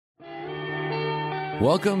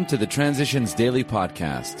Welcome to the Transitions Daily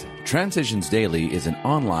podcast. Transitions Daily is an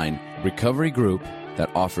online recovery group that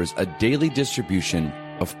offers a daily distribution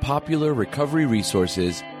of popular recovery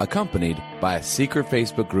resources accompanied by a secret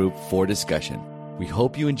Facebook group for discussion. We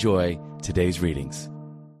hope you enjoy today's readings.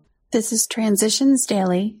 This is Transitions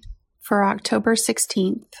Daily for October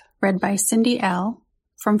 16th, read by Cindy L.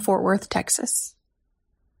 from Fort Worth, Texas.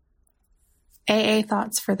 AA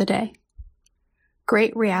Thoughts for the Day.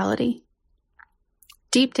 Great reality.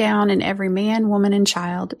 Deep down in every man, woman, and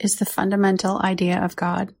child is the fundamental idea of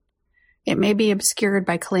God. It may be obscured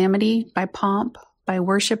by calamity, by pomp, by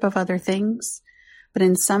worship of other things, but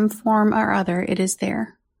in some form or other it is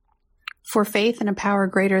there. For faith in a power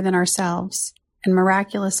greater than ourselves, and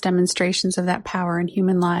miraculous demonstrations of that power in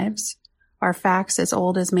human lives, are facts as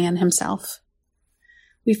old as man himself.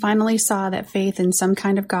 We finally saw that faith in some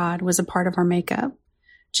kind of God was a part of our makeup,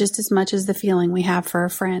 just as much as the feeling we have for a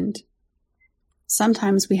friend.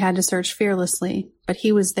 Sometimes we had to search fearlessly, but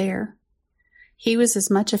he was there. He was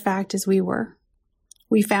as much a fact as we were.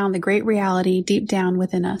 We found the great reality deep down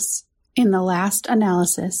within us. In the last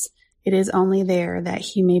analysis, it is only there that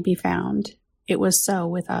he may be found. It was so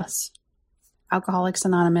with us. Alcoholics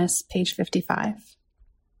Anonymous, page 55.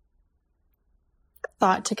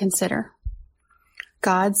 Thought to consider.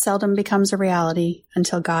 God seldom becomes a reality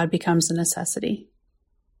until God becomes a necessity.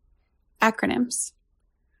 Acronyms.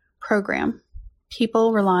 Program.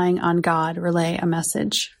 People relying on God relay a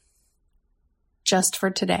message. Just for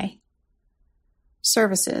today.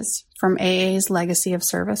 Services from AA's Legacy of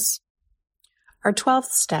Service. Our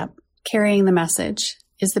 12th step, carrying the message,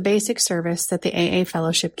 is the basic service that the AA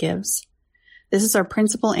Fellowship gives. This is our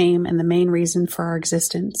principal aim and the main reason for our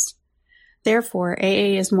existence. Therefore,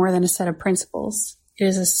 AA is more than a set of principles. It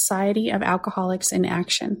is a society of alcoholics in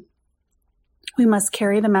action. We must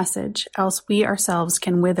carry the message, else we ourselves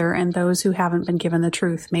can wither and those who haven't been given the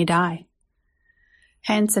truth may die.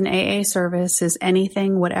 Hence, an AA service is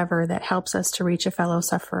anything, whatever, that helps us to reach a fellow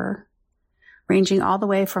sufferer, ranging all the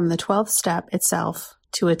way from the 12th step itself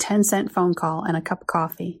to a 10-cent phone call and a cup of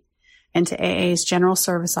coffee, and to AA's General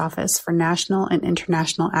Service Office for national and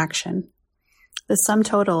international action. The sum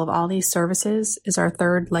total of all these services is our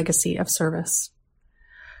third legacy of service.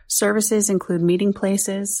 Services include meeting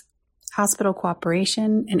places, hospital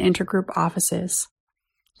cooperation, and intergroup offices.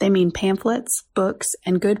 They mean pamphlets, books,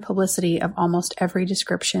 and good publicity of almost every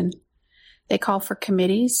description. They call for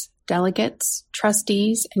committees, delegates,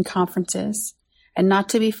 trustees, and conferences. And not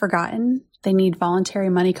to be forgotten, they need voluntary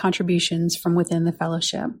money contributions from within the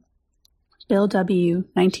fellowship. Bill W.,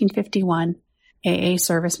 1951, AA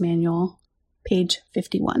Service Manual, page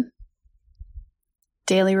 51.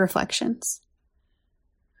 Daily Reflections.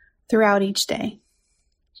 Throughout each day.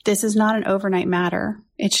 This is not an overnight matter.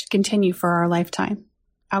 It should continue for our lifetime.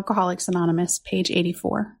 Alcoholics Anonymous, page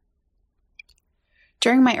 84.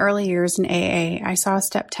 During my early years in AA, I saw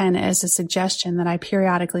Step 10 as a suggestion that I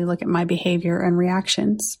periodically look at my behavior and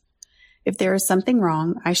reactions. If there is something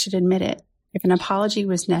wrong, I should admit it. If an apology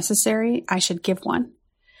was necessary, I should give one.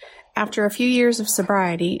 After a few years of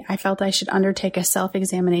sobriety, I felt I should undertake a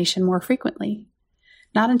self-examination more frequently.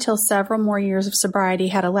 Not until several more years of sobriety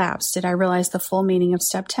had elapsed did I realize the full meaning of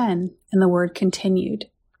Step 10 and the word continued.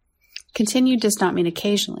 Continued does not mean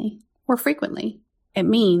occasionally or frequently. It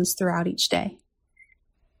means throughout each day.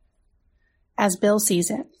 As Bill sees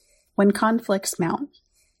it, when conflicts mount,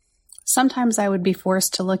 sometimes I would be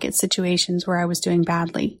forced to look at situations where I was doing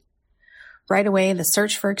badly. Right away, the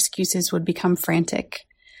search for excuses would become frantic.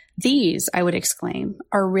 These, I would exclaim,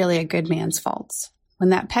 are really a good man's faults. When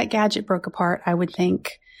that pet gadget broke apart, I would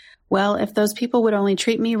think, well, if those people would only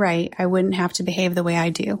treat me right, I wouldn't have to behave the way I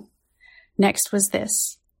do. Next was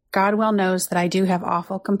this. God well knows that I do have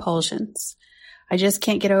awful compulsions. I just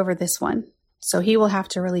can't get over this one, so he will have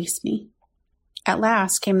to release me. At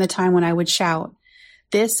last came the time when I would shout,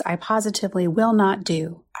 this I positively will not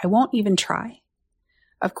do. I won't even try.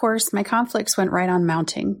 Of course, my conflicts went right on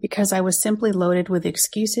mounting because I was simply loaded with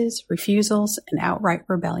excuses, refusals, and outright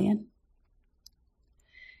rebellion.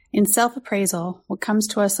 In self-appraisal, what comes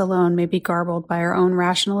to us alone may be garbled by our own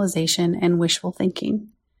rationalization and wishful thinking.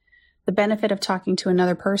 The benefit of talking to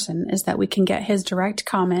another person is that we can get his direct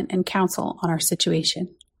comment and counsel on our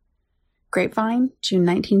situation. Grapevine, June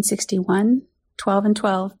 1961, 12 and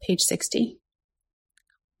 12, page 60.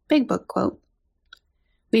 Big Book quote.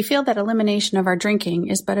 We feel that elimination of our drinking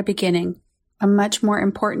is but a beginning. A much more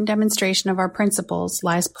important demonstration of our principles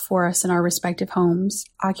lies before us in our respective homes,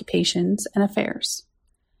 occupations, and affairs.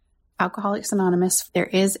 Alcoholics Anonymous, There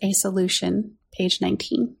is a Solution, page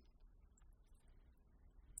 19.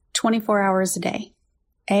 24 hours a day.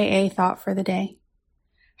 AA thought for the day.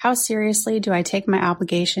 How seriously do I take my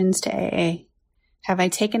obligations to AA? Have I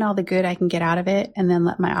taken all the good I can get out of it and then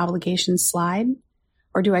let my obligations slide?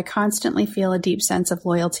 Or do I constantly feel a deep sense of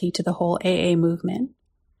loyalty to the whole AA movement?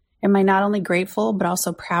 Am I not only grateful, but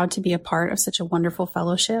also proud to be a part of such a wonderful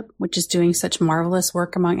fellowship, which is doing such marvelous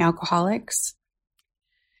work among alcoholics?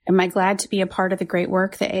 Am I glad to be a part of the great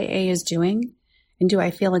work that AA is doing? And do I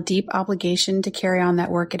feel a deep obligation to carry on that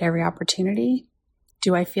work at every opportunity?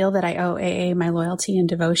 Do I feel that I owe AA my loyalty and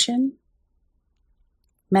devotion?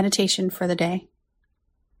 Meditation for the day.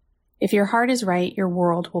 If your heart is right, your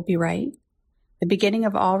world will be right. The beginning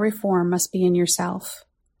of all reform must be in yourself.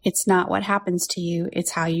 It's not what happens to you,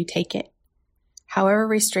 it's how you take it. However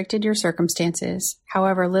restricted your circumstances,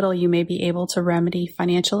 however little you may be able to remedy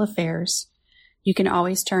financial affairs, you can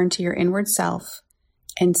always turn to your inward self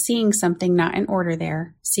and, seeing something not in order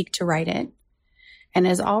there, seek to right it. And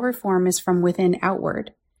as all reform is from within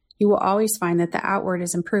outward, you will always find that the outward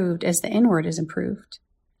is improved as the inward is improved.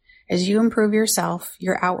 As you improve yourself,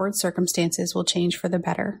 your outward circumstances will change for the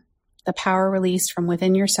better. The power released from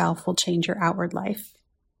within yourself will change your outward life.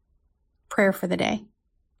 Prayer for the day.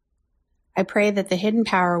 I pray that the hidden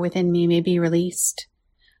power within me may be released.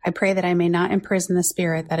 I pray that I may not imprison the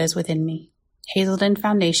spirit that is within me. Hazelden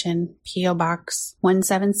Foundation, P.O. Box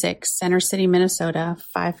 176, Center City, Minnesota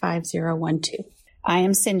 55012. I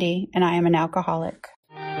am Cindy, and I am an alcoholic.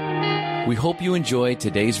 We hope you enjoyed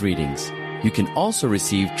today's readings. You can also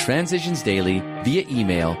receive Transitions Daily via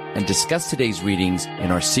email and discuss today's readings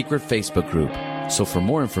in our secret Facebook group. So for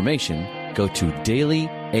more information, go to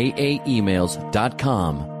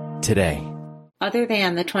dailyaaemails.com today. Other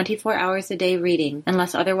than the 24 hours a day reading,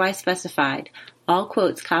 unless otherwise specified, all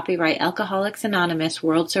quotes copyright Alcoholics Anonymous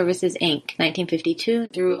World Services, Inc., 1952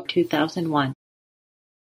 through 2001.